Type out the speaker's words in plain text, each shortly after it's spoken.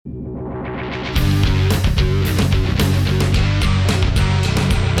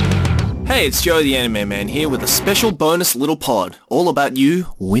Hey, it's Joe the Anime Man here with a special bonus little pod, all about you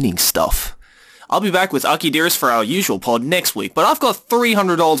winning stuff. I'll be back with Aki Dearest for our usual pod next week, but I've got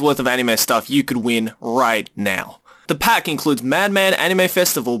 $300 worth of anime stuff you could win right now. The pack includes Madman Anime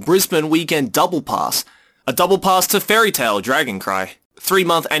Festival Brisbane Weekend Double Pass, a double pass to Fairy Tail Dragon Cry,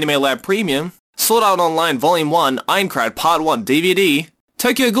 3-month Anime Lab Premium, Sword Art Online Volume 1 Aincrad Part 1 DVD,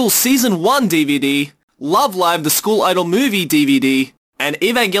 Tokyo Ghoul Season 1 DVD, Love Live The School Idol Movie DVD, and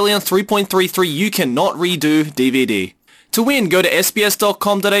Evangelion 3.33 You Cannot Redo DVD. To win, go to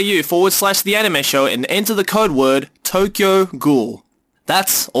sbs.com.au/The Anime Show and enter the code word Tokyo Ghoul.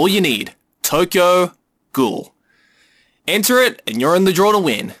 That's all you need. Tokyo Ghoul. Enter it and you're in the draw to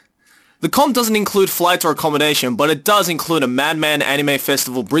win. The comp doesn't include flights or accommodation, but it does include a Madman Anime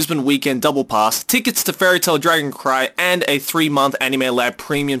Festival Brisbane Weekend Double Pass, tickets to Fairy Tail Dragon Cry, and a 3-month Anime Lab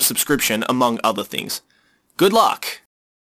Premium subscription, among other things. Good luck!